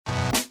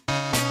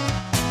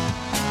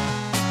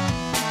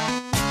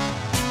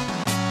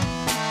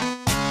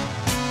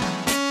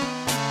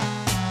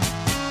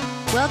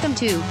Welcome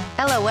to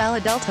LOL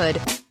Adulthood.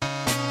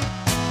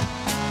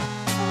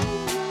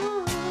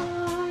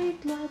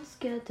 Alright, let's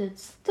get it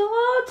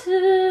started.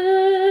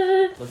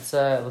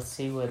 Let's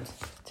see what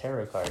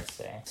tarot cards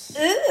say.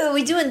 Ooh,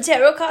 we doing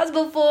tarot cards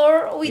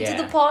before we do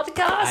the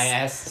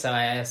podcast?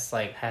 I asked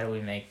like, how do we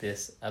make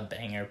this a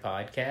banger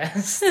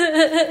podcast?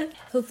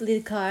 Hopefully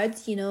the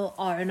cards,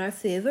 are in our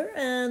favor,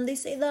 and they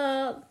say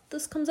that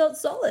this comes out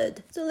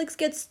solid. So let's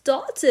get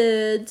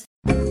started.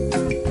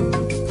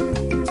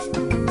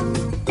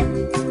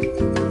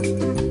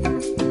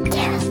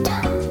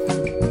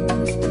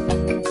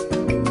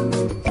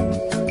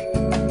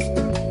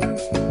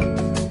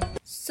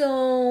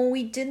 So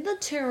we did the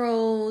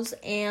tarots,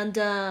 and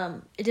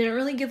it didn't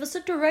really give us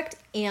a direct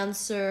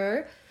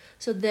answer.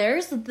 So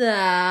there's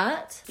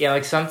that. Yeah,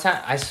 like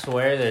sometimes, I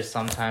swear there's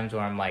sometimes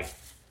where I'm like,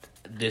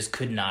 this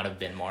could not have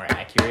been more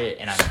accurate,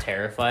 and I'm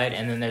terrified.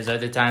 And then there's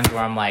other times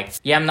where I'm like,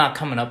 yeah, I'm not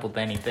coming up with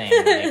anything.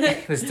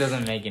 Like, this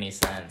doesn't make any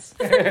sense.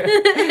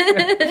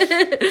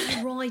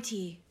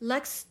 Righty,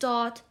 let's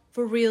start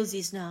for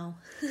realsies now.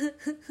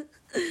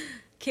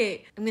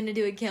 Okay, I'm gonna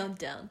do a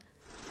countdown.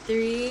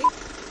 3,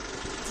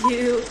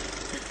 2,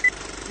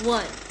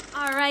 1.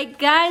 Alright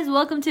guys,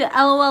 welcome to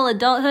LOL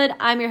Adulthood.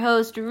 I'm your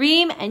host,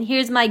 Reem, and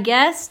here's my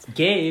guest,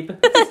 Gabe.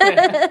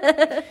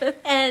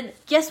 And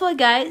guess what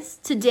guys?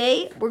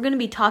 Today, we're gonna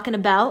be talking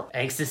about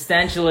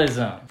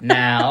Existentialism.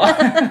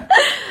 Now,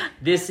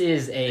 this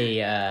is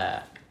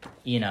a,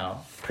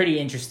 pretty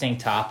interesting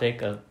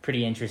topic, a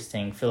pretty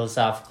interesting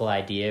philosophical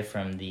idea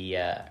from the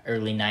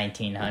early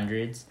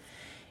 1900s.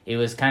 It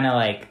was kind of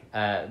like,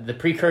 the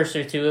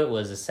precursor to it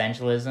was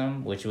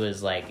essentialism, which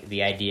was like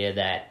the idea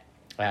that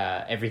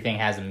everything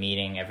has a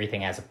meaning,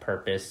 everything has a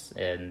purpose,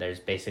 and there's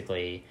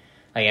basically,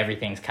 like,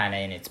 everything's kind of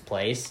in its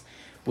place,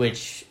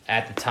 which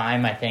at the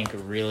time I think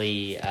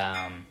really,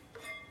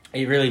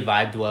 it really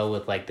vibed well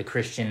with, like, the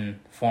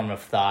Christian form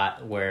of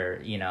thought where,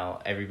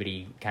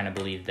 everybody kind of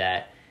believed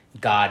that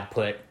God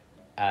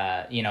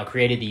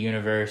created the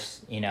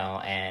universe,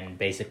 and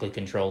basically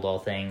controlled all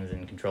things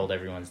and controlled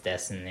everyone's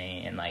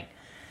destiny and, like,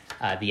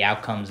 the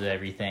outcomes of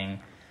everything.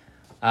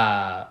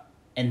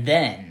 And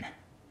then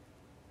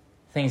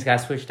things got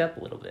switched up a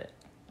little bit.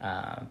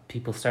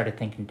 People started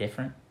thinking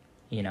different,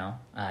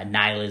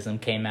 Nihilism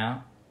came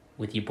out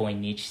with your boy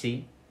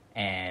Nietzsche,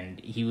 and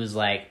he was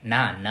like,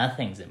 nah,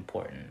 nothing's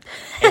important.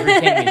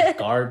 Everything is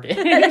garbage.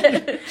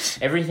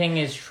 Everything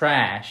is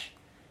trash,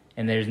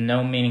 and there's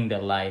no meaning to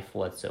life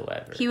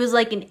whatsoever. he was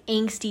like an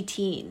angsty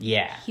teen.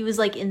 Yeah. He was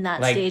like in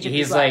that Like, stage of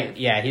he's his like, life.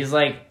 yeah, he's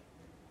like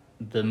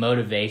the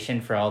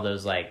motivation for all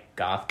those, like,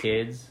 goth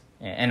kids.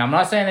 And I'm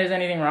not saying there's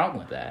anything wrong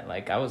with that.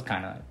 Like, I was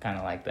kind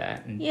of like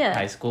that in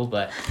high school,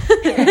 but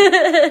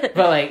but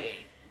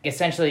like,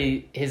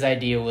 essentially his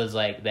idea was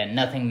like that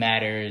nothing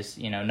matters,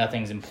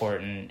 nothing's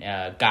important.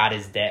 God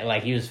is dead.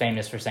 Like, he was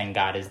famous for saying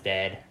God is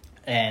dead,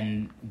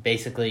 and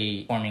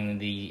basically forming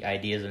the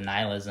ideas of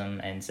nihilism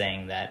and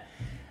saying that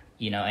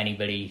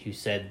anybody who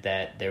said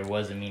that there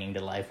was a meaning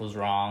to life was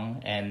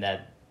wrong, and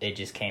that it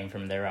just came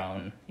from their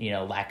own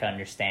lack of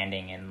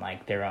understanding and,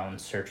 like, their own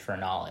search for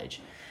knowledge.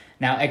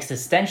 Now,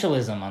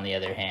 existentialism, on the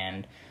other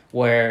hand,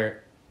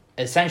 where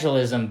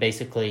essentialism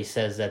basically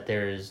says that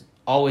there's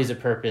always a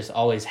purpose,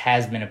 always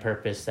has been a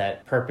purpose,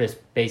 that purpose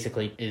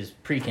basically is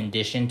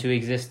preconditioned to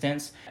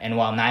existence. And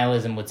while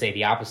nihilism would say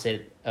the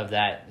opposite of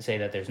that, say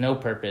that there's no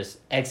purpose,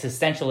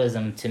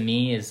 existentialism to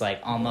me is,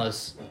 like,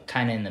 almost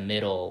kind of in the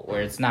middle,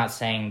 where it's not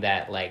saying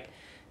that, like,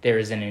 there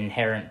is an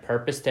inherent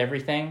purpose to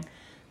everything,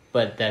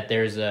 but that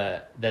there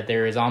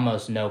is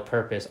almost no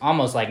purpose,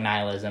 almost like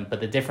nihilism, but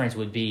the difference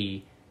would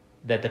be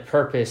that the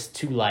purpose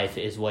to life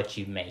is what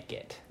you make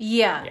it.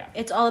 Yeah.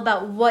 It's all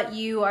about what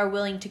you are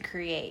willing to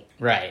create.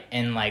 Right,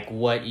 and, like,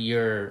 what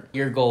your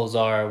goals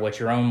are, what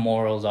your own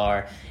morals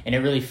are, and it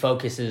really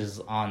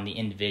focuses on the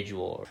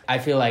individual. I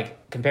feel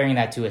like comparing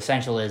that to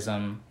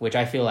essentialism, which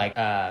I feel like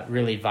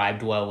really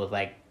vibed well with,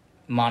 like,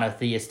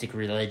 monotheistic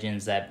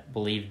religions that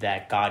believe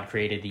that God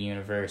created the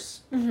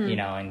universe,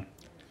 and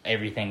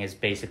everything is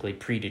basically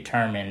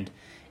predetermined,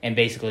 and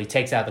basically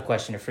takes out the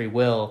question of free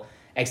will.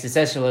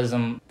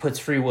 Existentialism puts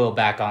free will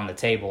back on the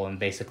table and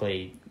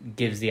basically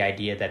gives the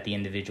idea that the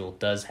individual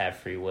does have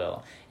free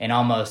will, and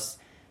almost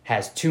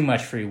has too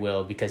much free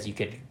will because you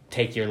could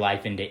take your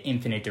life into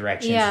infinite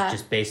directions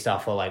just based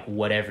off of, like,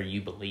 whatever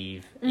you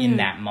believe in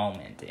that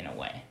moment, in a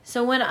way.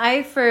 So when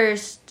I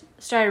first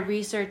started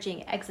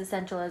researching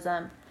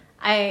existentialism,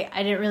 I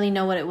didn't really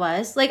know what it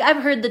was. Like,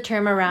 I've heard the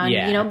term around,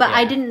 but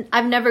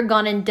I've never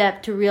gone in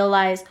depth to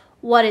realize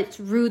what its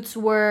roots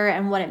were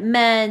and what it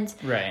meant.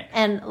 Right.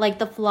 And, like,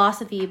 the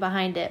philosophy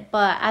behind it.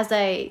 But as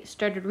I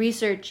started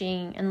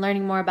researching and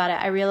learning more about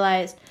it, I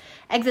realized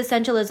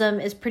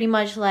existentialism is pretty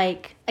much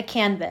like a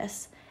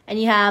canvas. And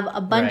you have a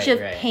bunch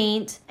of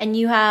paint, and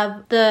you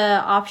have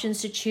the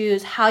options to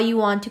choose how you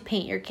want to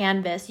paint your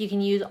canvas. You can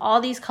use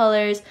all these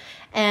colors,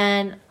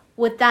 and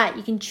with that,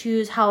 you can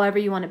choose however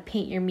you want to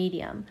paint your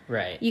medium.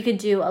 Right. You could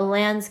do a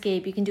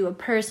landscape, you can do a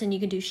person, you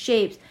can do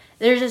shapes.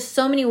 There's just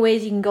so many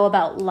ways you can go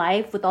about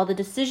life with all the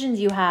decisions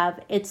you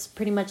have. It's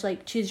pretty much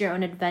like choose your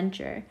own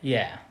adventure.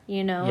 Yeah.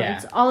 You know, yeah.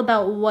 It's all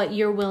about what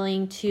you're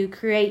willing to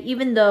create,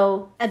 even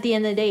though at the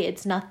end of the day,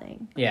 it's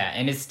nothing. Yeah,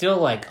 and it's still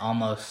like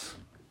almost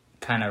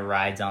kind of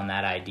rides on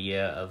that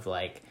idea of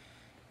like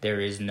there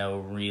is no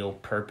real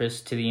purpose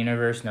to the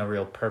universe, no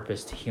real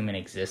purpose to human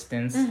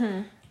existence,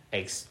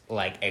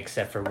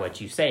 except for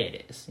what you say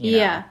it is. You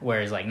know?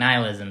 Whereas like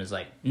nihilism is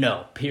like,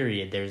 no,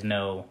 period. There's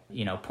no,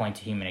 point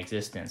to human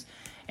existence.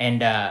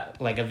 And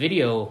like a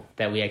video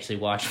that we actually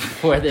watched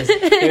before this,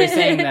 they were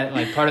saying that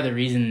like part of the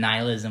reason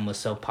nihilism was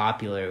so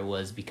popular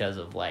was because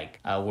of like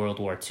World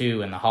War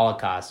II and the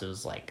Holocaust. It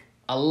was like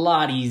a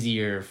lot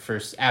easier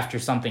after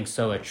something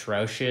so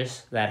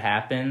atrocious that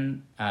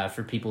happened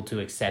for people to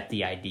accept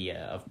the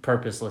idea of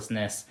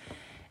purposelessness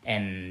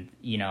and,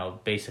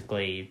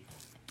 basically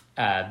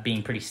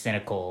being pretty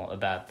cynical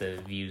about the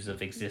views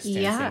of existence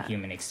and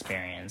human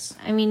experience.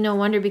 I mean, no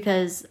wonder,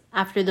 because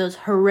after those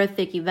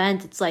horrific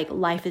events, it's like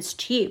life is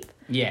cheap.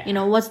 Yeah.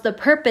 What's the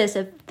purpose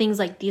if things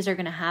like these are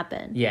going to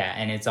happen? Yeah,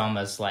 and it's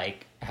almost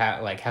like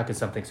how could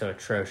something so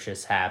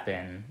atrocious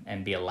happen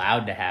and be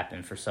allowed to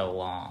happen for so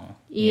long?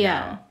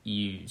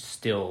 You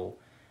still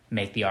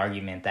make the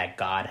argument that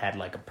God had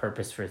like a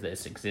purpose for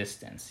this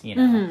existence,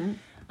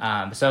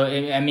 So,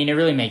 it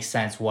really makes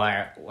sense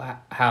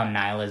how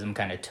nihilism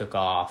kind of took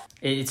off.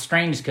 It's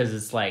strange because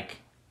it's like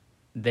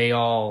they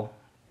all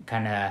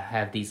kind of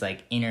have these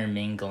like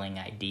intermingling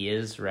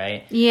ideas,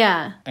 right?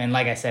 Yeah. And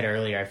like I said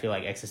earlier, I feel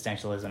like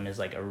existentialism is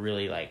like a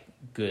really like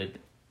good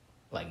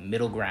like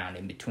middle ground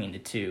in between the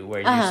two,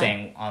 where you're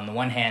saying on the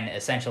one hand,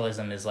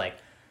 essentialism is like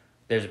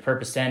there's a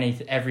purpose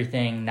to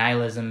everything,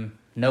 nihilism,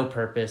 no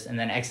purpose, and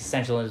then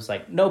existentialism is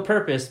like no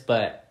purpose,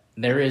 but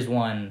there is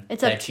one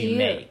that you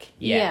make.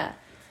 Yeah.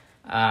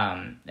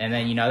 And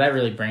then, that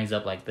really brings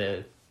up, like,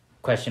 the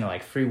question of,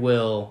 like, free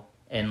will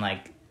and,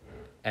 like,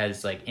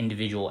 as, like,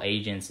 individual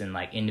agents and,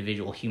 like,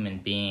 individual human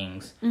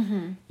beings.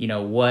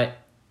 What,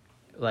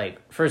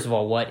 like, first of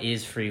all, what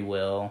is free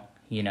will,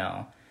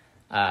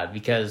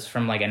 because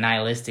from, like, a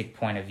nihilistic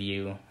point of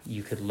view,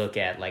 you could look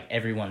at, like,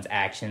 everyone's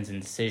actions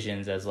and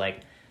decisions as, like,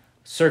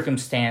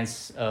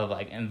 circumstance of,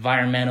 like,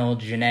 environmental,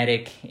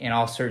 genetic, and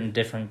all certain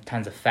different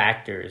kinds of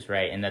factors,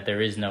 right? And that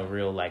there is no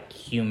real, like,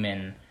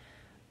 human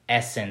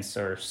essence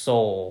or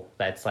soul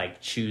that's like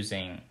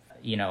choosing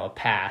a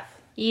path.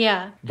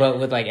 But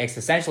with like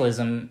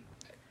existentialism,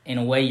 in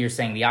a way you're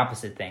saying the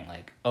opposite thing,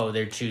 like, oh,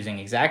 they're choosing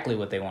exactly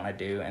what they want to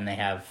do and they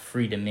have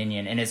free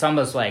dominion, and it's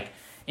almost like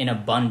an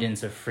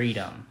abundance of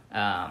freedom,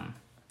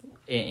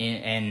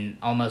 and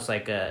almost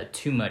like a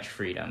too much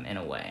freedom in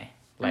a way,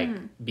 like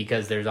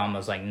because there's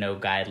almost like no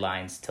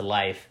guidelines to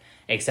life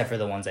except for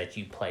the ones that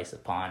you place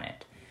upon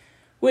it,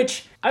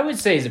 which I would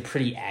say is a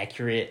pretty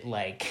accurate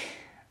like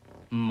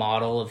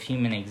model of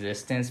human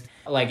existence.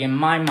 Like in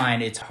my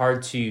mind, it's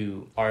hard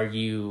to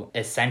argue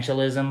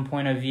essentialism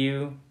point of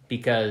view,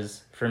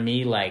 because for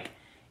me, like,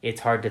 it's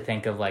hard to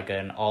think of like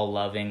an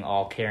all-loving,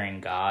 all-caring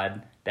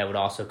God that would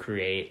also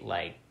create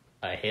like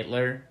a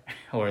Hitler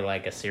or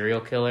like a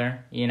serial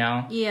killer,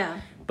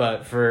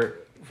 But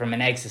from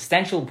an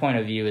existential point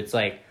of view, it's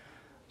like,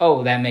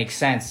 oh, that makes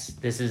sense.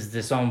 This is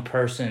this own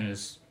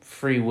person's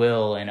free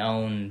will and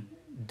own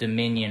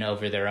dominion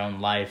over their own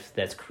life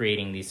that's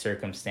creating these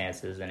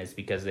circumstances, and it's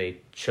because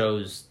they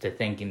chose to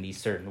think in these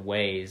certain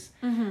ways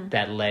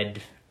that led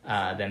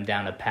them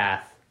down a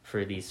path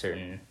for these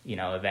certain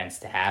events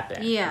to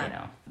happen.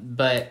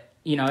 But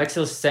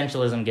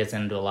existentialism gets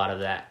into a lot of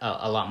that,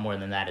 a lot more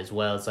than that as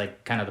well. It's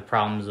like kind of the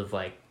problems of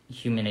like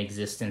human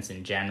existence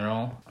in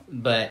general.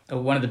 But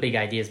one of the big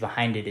ideas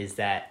behind it is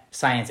that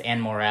science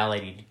and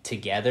morality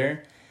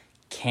together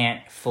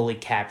can't fully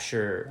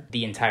capture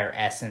the entire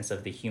essence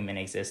of the human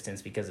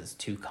existence because it's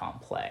too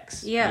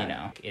complex.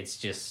 It's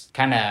just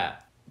kind of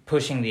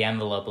pushing the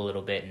envelope a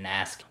little bit and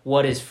ask,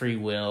 what is free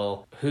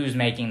will? Who's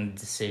making the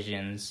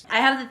decisions? I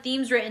have the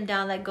themes written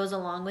down that goes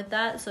along with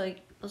that,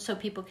 so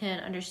people can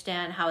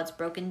understand how it's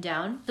broken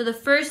down. So the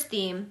first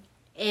theme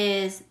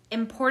is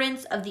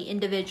importance of the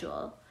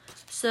individual.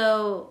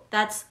 So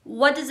that's,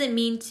 what does it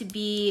mean to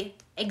be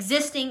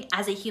existing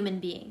as a human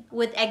being?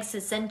 With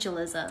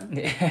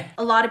existentialism,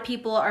 a lot of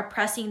people are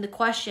pressing the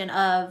question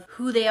of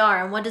who they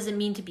are and what does it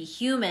mean to be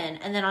human.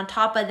 And then on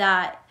top of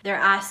that, they're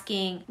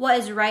asking what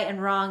is right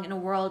and wrong in a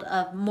world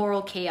of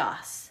moral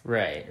chaos.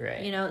 Right.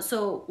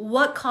 So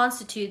what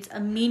constitutes a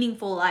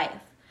meaningful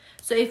life?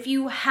 So if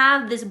you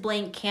have this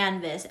blank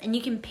canvas and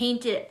you can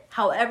paint it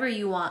however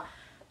you want,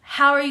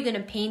 how are you going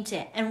to paint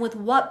it? And with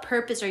what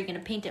purpose are you going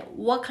to paint it?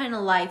 What kind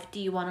of life do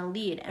you want to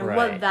lead? And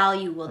what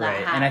value will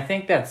that have? And I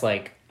think that's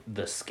like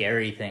the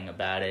scary thing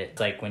about it.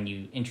 It's like when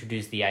you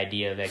introduce the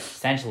idea of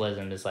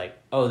existentialism, it's like,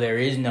 oh, there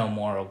is no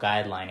moral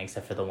guideline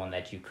except for the one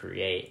that you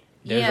create.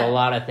 There's a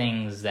lot of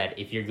things that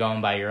if you're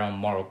going by your own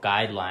moral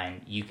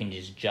guideline, you can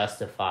just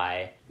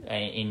justify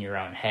in your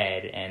own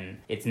head, and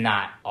it's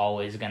not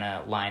always going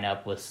to line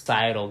up with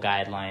societal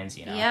guidelines,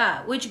 you know?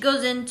 Yeah, which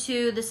goes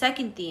into the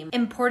second theme,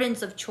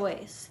 importance of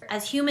choice.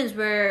 As humans,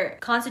 we're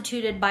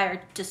constituted by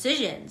our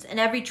decisions, and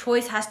every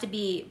choice has to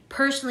be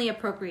personally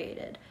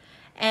appropriated.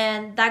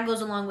 And that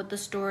goes along with the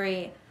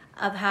story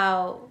of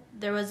how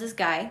there was this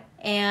guy,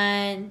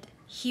 and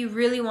he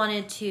really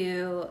wanted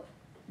to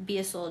be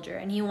a soldier,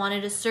 and he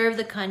wanted to serve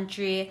the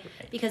country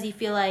because he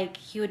feel like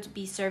he would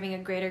be serving a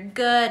greater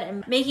good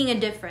and making a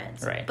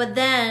difference. Right. But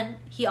then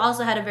he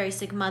also had a very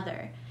sick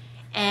mother,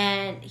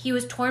 and he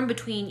was torn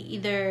between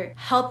either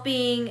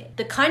helping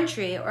the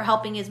country or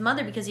helping his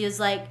mother, because he was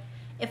like,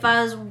 if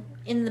I was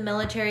in the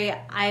military,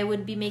 I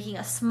would be making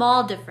a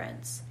small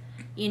difference.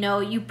 You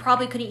know, you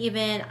probably couldn't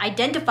even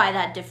identify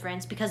that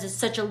difference because it's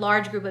such a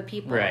large group of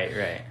people.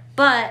 Right.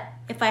 But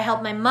if I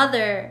help my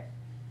mother,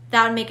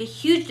 that would make a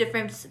huge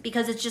difference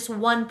because it's just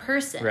one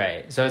person.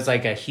 Right. So it's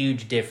like a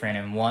huge difference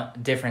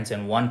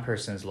in one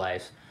person's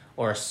life,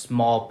 or a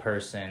small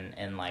person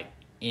in, like,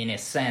 in a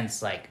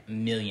sense, like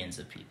millions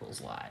of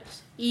people's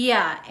lives.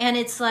 Yeah. And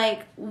it's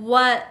like,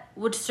 what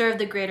would serve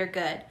the greater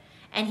good?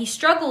 And he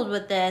struggled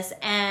with this,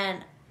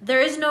 and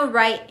there is no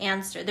right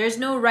answer. There's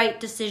no right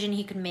decision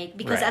he could make,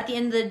 because at the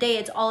end of the day,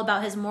 it's all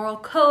about his moral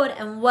code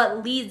and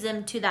what leads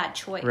him to that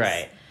choice.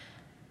 Right.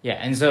 Yeah.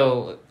 And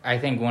so I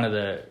think one of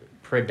the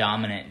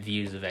predominant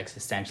views of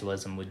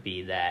existentialism would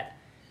be that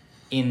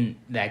in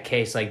that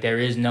case, like, there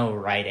is no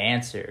right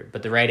answer,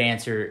 but the right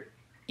answer,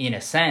 in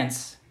a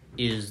sense,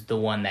 is the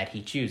one that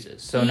he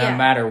chooses. So no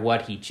matter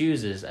what he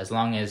chooses, as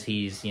long as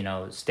he's, you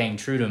know, staying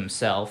true to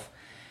himself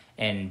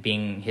and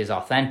being his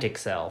authentic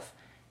self,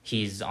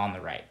 he's on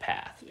the right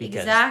path,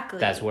 because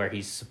that's where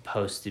he's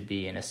supposed to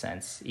be, in a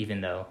sense,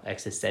 even though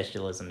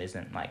existentialism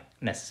isn't, like,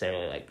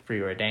 necessarily, like,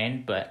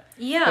 preordained. But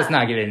let's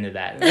not get into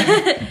that.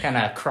 Kind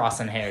of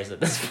crossing hairs at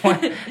this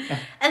point.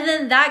 And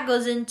then that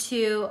goes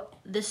into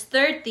this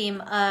third theme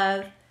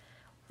of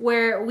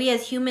where we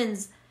as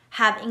humans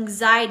have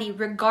anxiety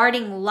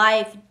regarding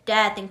life,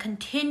 death, and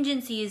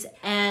contingencies,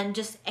 and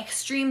just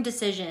extreme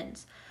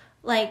decisions.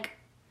 Like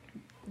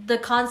the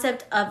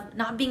concept of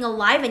not being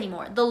alive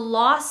anymore, the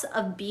loss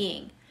of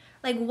being.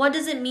 Like, what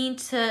does it mean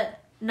to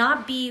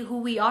not be who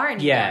we are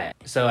anymore? Yeah,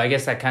 so I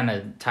guess that kind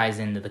of ties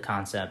into the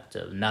concept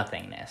of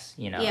nothingness,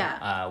 you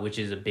know, which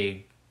is a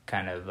big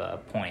kind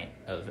of point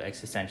of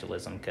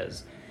existentialism,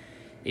 because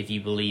if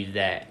you believe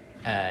that,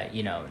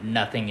 you know,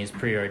 nothing is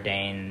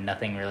preordained,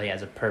 nothing really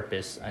has a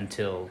purpose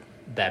until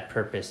that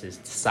purpose is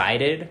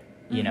decided,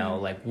 you know,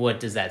 like, what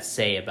does that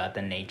say about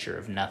the nature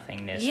of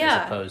nothingness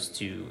as opposed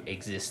to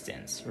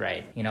existence,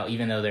 right? You know,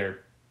 even though they're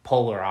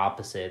polar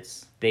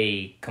opposites,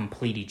 they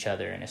complete each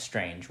other in a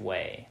strange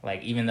way.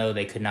 Like, even though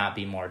they could not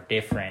be more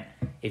different,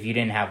 if you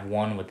didn't have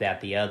one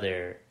without the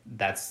other,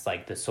 that's,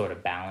 like, the sort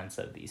of balance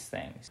of these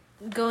things.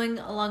 Going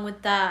along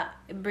with that,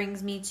 it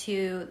brings me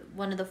to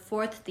one of the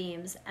fourth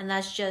themes, and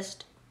that's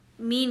just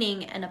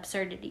meaning and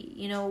absurdity.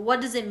 You know,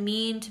 what does it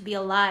mean to be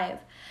alive?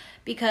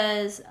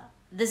 Because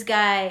this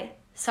guy,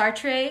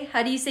 Sartre,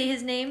 how do you say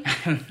his name?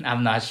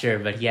 I'm not sure,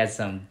 but he has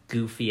some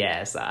goofy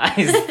ass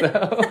eyes,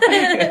 though.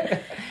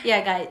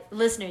 Yeah, guys,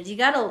 listeners, you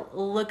gotta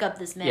look up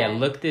this man. Yeah,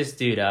 look this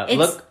dude up.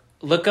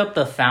 Look up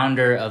the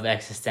founder of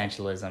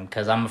existentialism,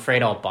 because I'm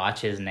afraid I'll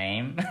botch his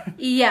name.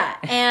 Yeah,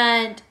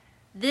 and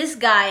this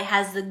guy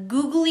has the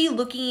googly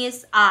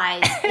lookingest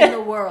eyes in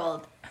the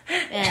world.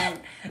 And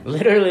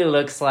literally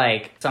looks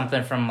like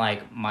something from,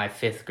 like, my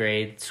 5th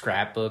grade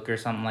scrapbook or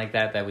something like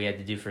that we had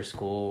to do for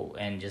school,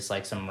 and just,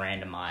 like, some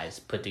random eyes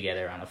put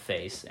together on a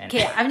face.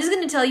 Okay, I'm just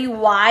gonna tell you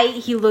why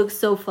he looks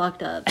so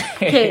fucked up.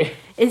 Okay,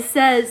 it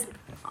says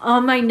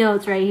on my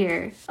notes right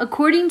here,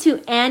 according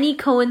to Annie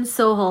Cohen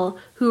Sohel,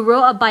 who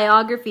wrote a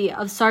biography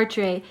of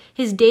Sartre,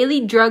 his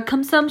daily drug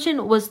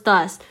consumption was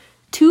thus: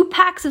 2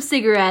 packs of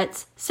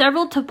cigarettes,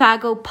 several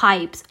tobacco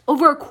pipes,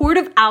 over a quart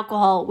of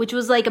alcohol, which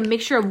was like a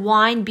mixture of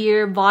wine,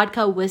 beer,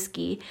 vodka,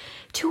 whiskey,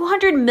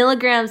 200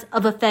 milligrams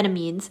of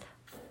amphetamines,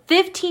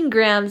 15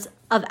 grams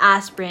of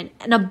aspirin,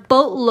 and a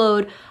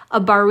boatload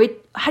of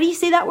how do you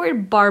say that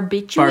word?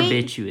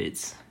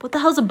 Barbiturates. What the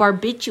hell's a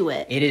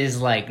barbiturate? It is,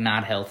 like,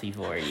 not healthy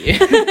for you.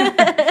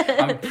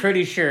 I'm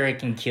pretty sure it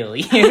can kill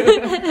you.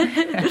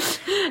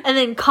 And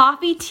then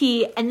coffee,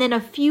 tea, and then a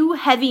few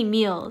heavy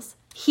meals.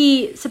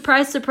 He,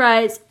 surprise,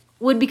 surprise,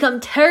 would become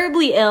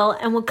terribly ill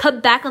and would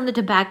cut back on the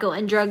tobacco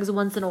and drugs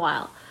once in a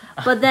while.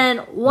 But then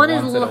one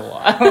is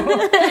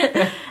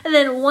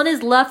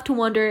left to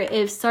wonder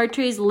if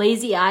Sartre's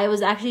lazy eye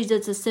was actually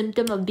just a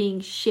symptom of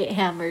being shit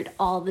hammered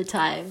all the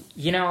time.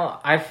 You know,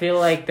 I feel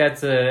like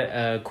that's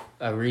a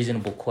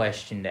reasonable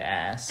question to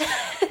ask.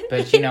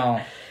 But, you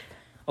know,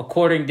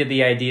 according to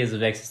the ideas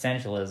of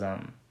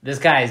existentialism, this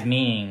guy's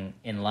meaning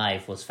in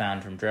life was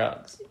found from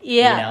drugs.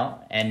 Yeah. You know?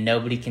 And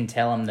nobody can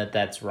tell him that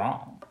that's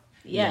wrong.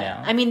 Yeah. You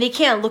know? I mean, they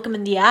can't look him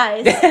in the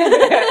eyes.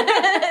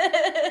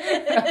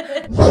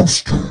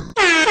 Monster.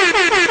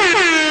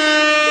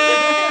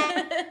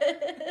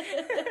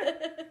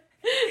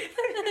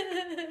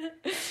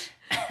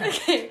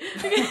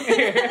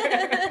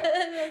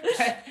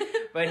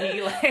 But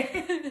he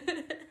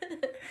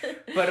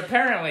but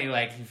apparently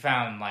he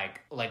found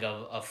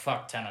a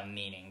fuck ton of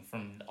meaning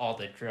from all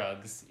the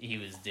drugs he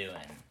was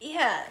doing.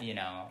 Yeah.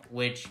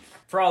 Which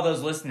for all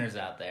those listeners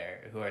out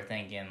there who are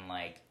thinking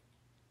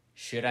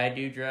should I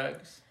do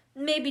drugs?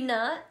 Maybe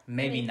not.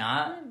 Maybe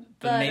not.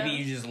 But maybe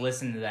you just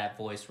listen to that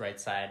voice right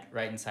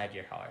inside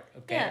your heart.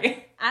 Okay. Yeah.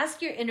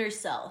 Ask your inner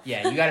self.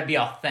 Yeah, you got to be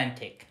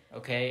authentic.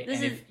 Okay.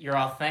 If your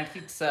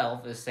authentic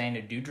self is saying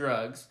to do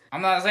drugs,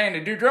 I'm not saying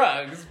to do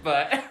drugs,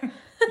 but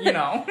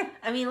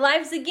I mean,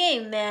 life's a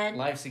game, man.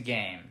 Life's a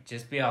game.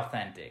 Just be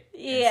authentic.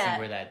 Yeah. And see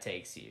where that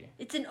takes you.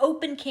 It's an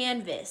open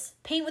canvas.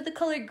 Paint with the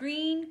color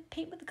green.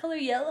 Paint with the color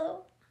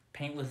yellow.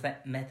 Paint with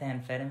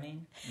methamphetamine,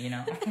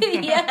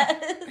 Yeah.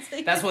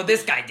 That's what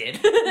this guy did.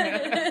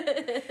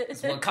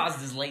 That's what caused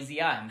his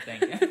lazy eye, I'm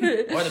thinking.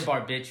 Or the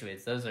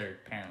barbiturates. Those are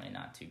apparently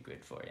not too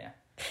good for you.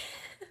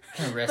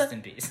 Rest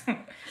in peace.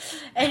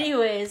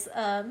 Anyways,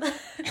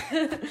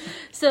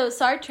 so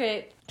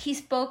Sartre, he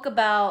spoke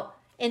about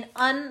an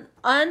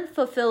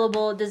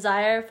unfulfillable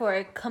desire for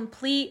a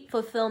complete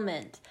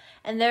fulfillment,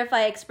 and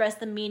thereby express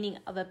the meaning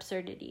of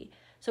absurdity.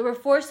 So we're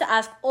forced to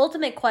ask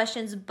ultimate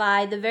questions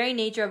by the very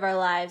nature of our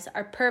lives,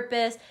 our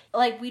purpose.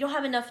 We don't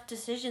have enough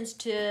decisions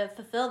to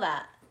fulfill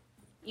that.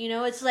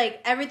 It's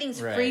everything's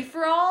free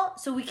for all,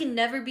 so we can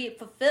never be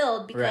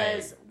fulfilled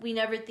because we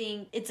never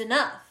think it's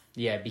enough.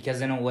 Yeah,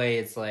 because in a way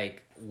it's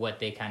what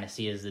they kind of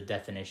see as the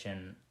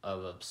definition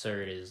of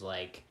absurd is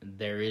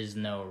there is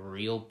no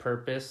real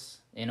purpose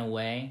in a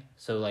way.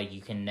 So you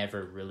can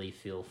never really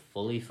feel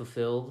fully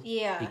fulfilled.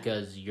 Yeah.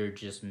 Because you're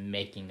just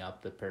making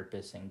up the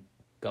purpose and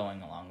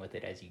going along with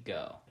it as you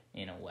go,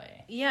 in a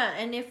way. Yeah,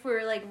 and if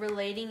we're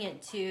relating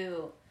it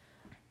to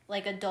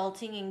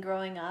adulting and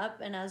growing up,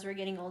 and as we're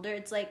getting older,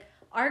 it's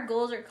our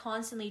goals are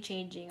constantly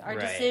changing. Our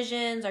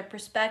decisions, our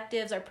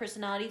perspectives, our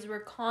personalities, we're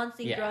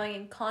constantly growing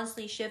and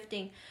constantly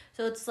shifting.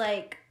 So it's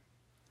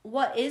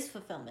what is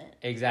fulfillment?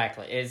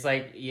 Exactly. It's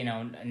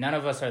none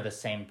of us are the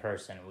same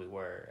person we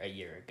were a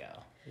year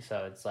ago.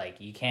 So it's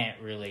you can't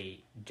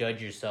really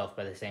judge yourself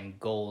by the same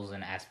goals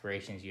and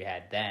aspirations you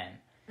had then,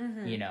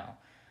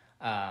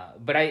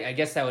 But I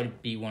guess that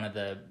would be one of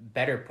the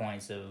better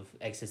points of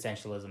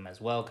existentialism as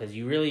well, because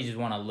you really just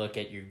want to look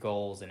at your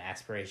goals and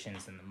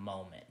aspirations in the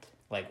moment,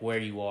 where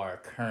you are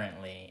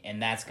currently,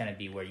 and that's going to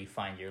be where you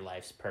find your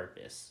life's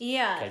purpose.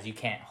 Yeah. Because you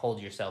can't hold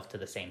yourself to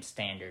the same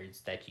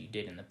standards that you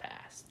did in the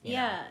past.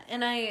 Yeah,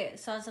 and I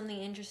saw something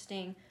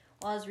interesting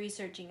while I was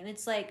researching, and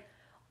it's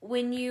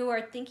when you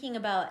are thinking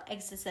about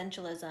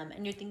existentialism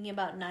and you're thinking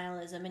about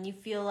nihilism and you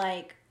feel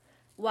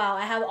wow,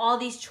 I have all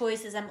these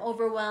choices, I'm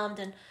overwhelmed,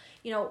 and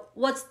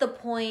what's the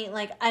point?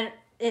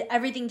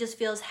 Everything just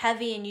feels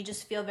heavy and you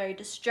just feel very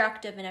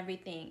destructive and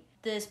everything.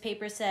 This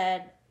paper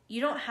said, you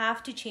don't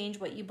have to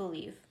change what you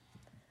believe,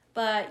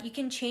 but you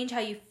can change how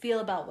you feel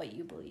about what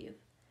you believe.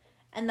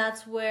 And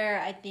that's where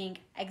I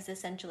think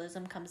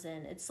existentialism comes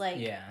in. It's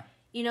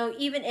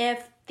even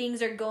if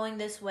things are going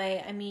this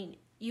way, I mean,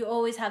 you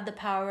always have the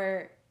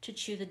power to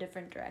choose a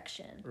different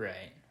direction.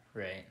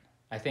 Right.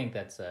 I think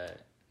that's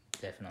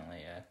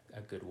definitely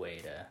a good way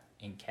to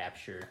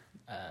encapture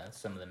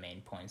some of the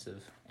main points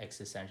of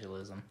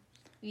existentialism.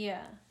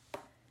 Yeah.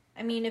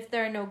 I mean, if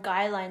there are no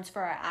guidelines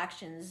for our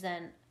actions,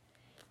 then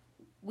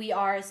we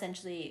are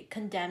essentially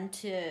condemned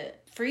to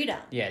freedom.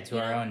 Yeah,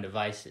 to our own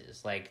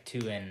devices,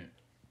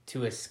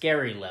 to a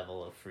scary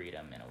level of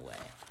freedom in a way,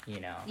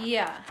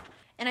 Yeah.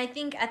 And I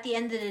think at the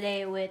end of the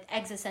day with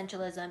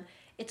existentialism,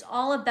 it's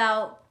all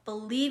about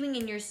believing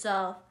in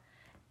yourself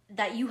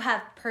that you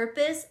have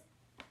purpose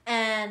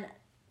and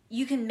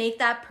you can make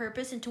that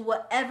purpose into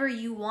whatever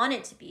you want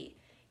it to be.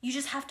 You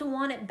just have to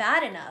want it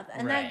bad enough.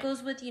 And that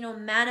goes with,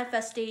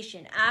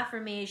 manifestation,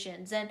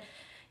 affirmations, and,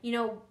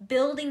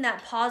 building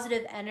that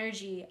positive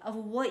energy of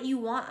what you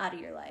want out of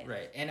your life.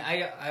 Right. And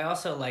I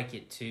also like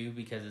it, too,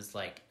 because it's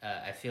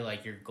I feel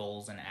like your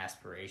goals and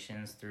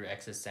aspirations through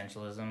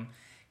existentialism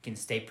can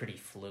stay pretty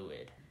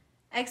fluid.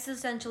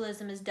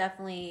 Existentialism is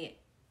definitely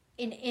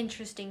an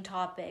interesting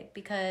topic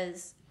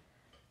because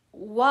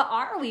what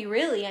are we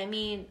really? I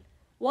mean,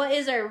 what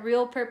is our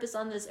real purpose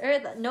on this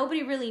earth?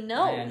 Nobody really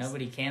knows. Yeah,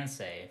 nobody can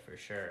say for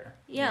sure.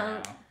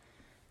 Yeah.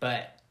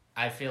 But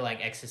I feel like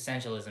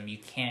existentialism, you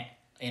can't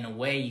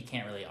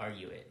really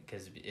argue it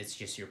because it's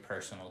just your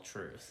personal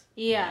truth.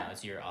 Yeah.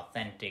 It's your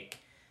authentic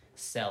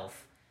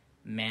self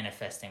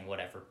manifesting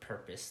whatever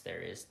purpose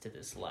there is to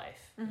this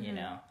life,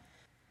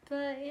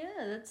 But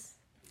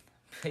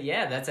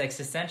that's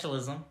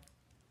existentialism.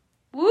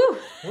 Woo!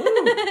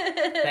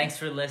 Thanks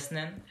for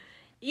listening.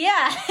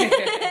 Yeah. Thanks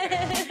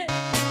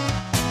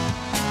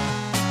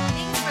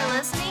for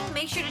listening.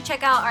 Make sure to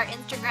check out our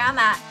Instagram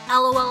at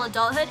LOL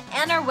Adulthood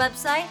and our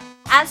website,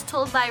 As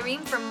Told by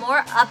Reem, for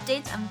more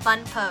updates and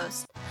fun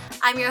posts.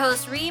 I'm your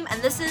host, Reem,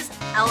 and this is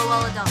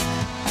LOL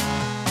Adulthood.